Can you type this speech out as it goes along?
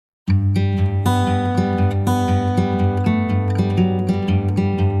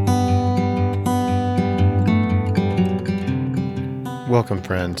Welcome,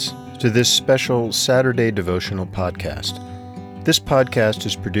 friends, to this special Saturday devotional podcast. This podcast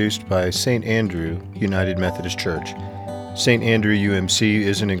is produced by St. Andrew United Methodist Church. St. Andrew UMC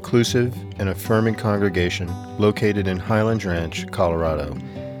is an inclusive and affirming congregation located in Highlands Ranch, Colorado.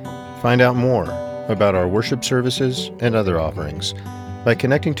 Find out more about our worship services and other offerings by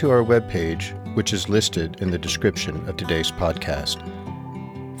connecting to our webpage, which is listed in the description of today's podcast.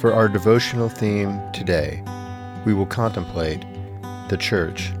 For our devotional theme today, we will contemplate the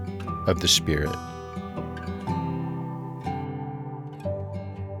Church of the Spirit.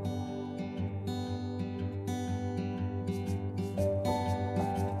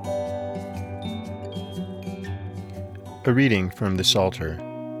 A reading from the Psalter,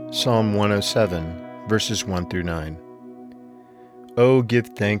 Psalm 107, verses 1 through 9. Oh, give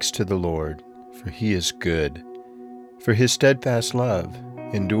thanks to the Lord, for he is good, for his steadfast love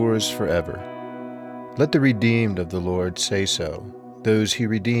endures forever. Let the redeemed of the Lord say so, those he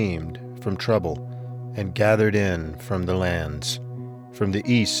redeemed from trouble and gathered in from the lands, from the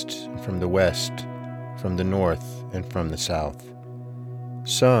east and from the west, from the north and from the south.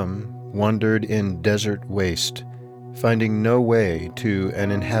 Some wandered in desert waste, finding no way to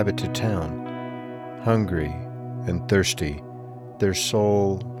an inhabited town. Hungry and thirsty, their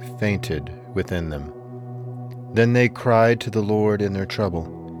soul fainted within them. Then they cried to the Lord in their trouble,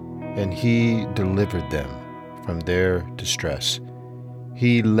 and he delivered them from their distress.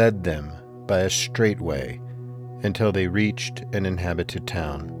 He led them by a straight way until they reached an inhabited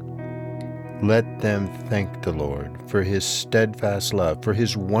town. Let them thank the Lord for his steadfast love, for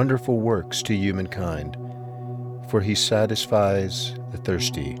his wonderful works to humankind. For he satisfies the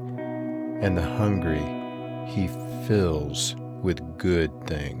thirsty, and the hungry he fills with good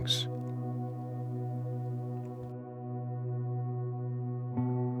things.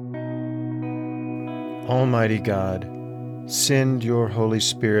 Almighty God, send your Holy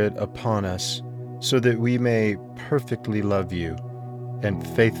Spirit upon us so that we may perfectly love you and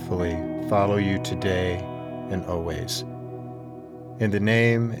faithfully follow you today and always. In the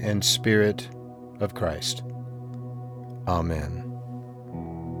name and Spirit of Christ. Amen.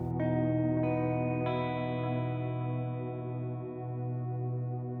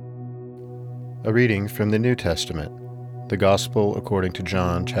 A reading from the New Testament, the Gospel according to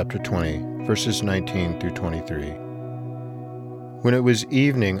John chapter 20, verses 19 through 23. When it was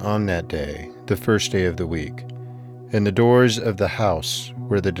evening on that day, the first day of the week, and the doors of the house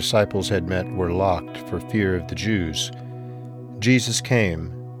where the disciples had met were locked for fear of the Jews, Jesus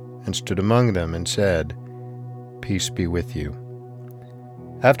came and stood among them and said, Peace be with you.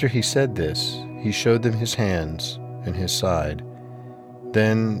 After he said this, he showed them his hands and his side.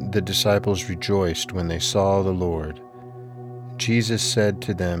 Then the disciples rejoiced when they saw the Lord. Jesus said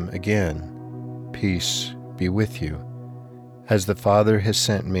to them again, Peace be with you. As the Father has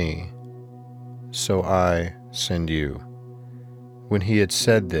sent me, so I send you. When he had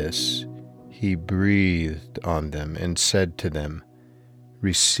said this, he breathed on them and said to them,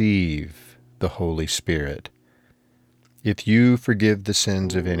 Receive the Holy Spirit. If you forgive the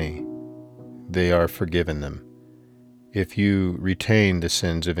sins of any, they are forgiven them. If you retain the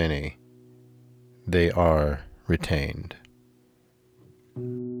sins of any, they are retained.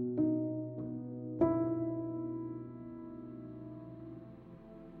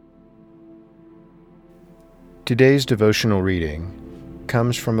 Today's devotional reading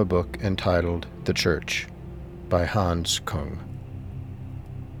comes from a book entitled The Church by Hans Kung.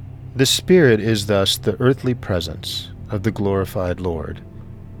 The Spirit is thus the earthly presence of the glorified Lord.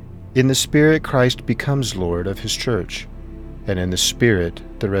 In the Spirit, Christ becomes Lord of his church, and in the Spirit,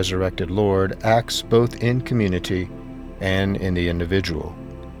 the resurrected Lord acts both in community and in the individual.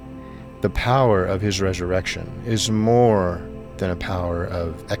 The power of his resurrection is more than a power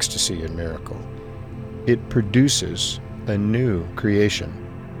of ecstasy and miracle. It produces a new creation.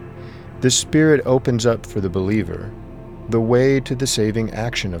 The Spirit opens up for the believer the way to the saving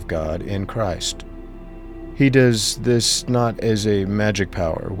action of God in Christ. He does this not as a magic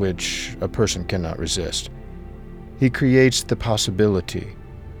power which a person cannot resist. He creates the possibility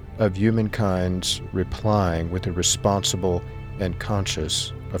of humankind's replying with a responsible and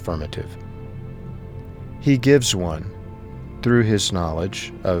conscious affirmative. He gives one, through his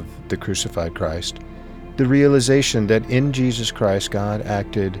knowledge of the crucified Christ, the realization that in Jesus Christ God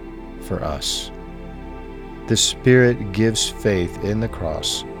acted for us. The Spirit gives faith in the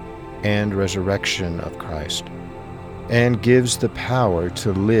cross and resurrection of Christ, and gives the power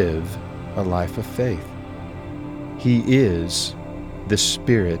to live a life of faith. He is the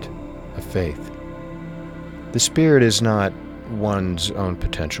Spirit of faith. The Spirit is not one's own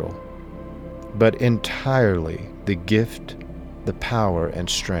potential, but entirely the gift the power and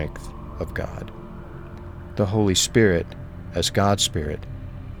strength of God. The Holy Spirit, as God's Spirit,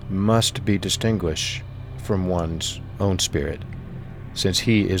 must be distinguished from one's own spirit, since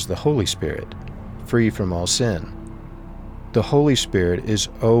He is the Holy Spirit, free from all sin. The Holy Spirit is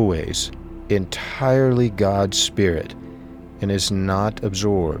always entirely God's Spirit and is not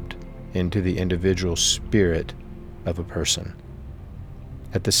absorbed into the individual spirit of a person.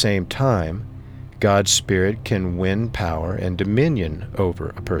 At the same time, God's Spirit can win power and dominion over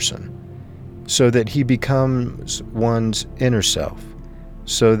a person, so that he becomes one's inner self,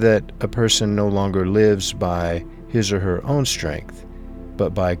 so that a person no longer lives by his or her own strength,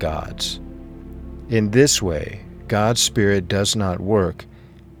 but by God's. In this way, God's Spirit does not work,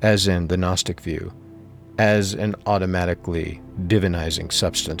 as in the Gnostic view, as an automatically divinizing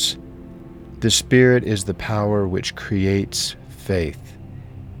substance. The Spirit is the power which creates faith,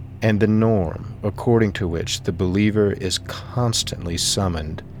 and the norm according to which the believer is constantly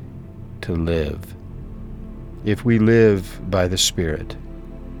summoned to live. If we live by the Spirit,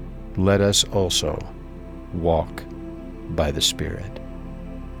 let us also walk by the Spirit.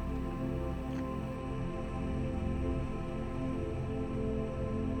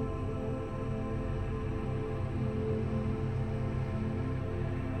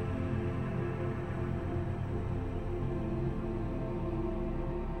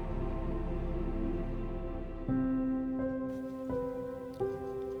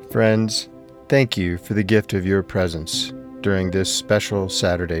 Friends, thank you for the gift of your presence during this special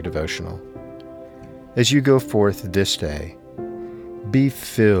Saturday devotional. As you go forth this day, be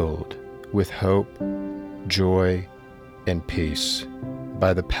filled with hope, joy, and peace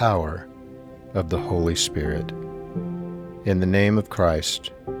by the power of the Holy Spirit. In the name of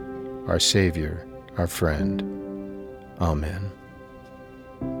Christ, our Savior, our friend. Amen.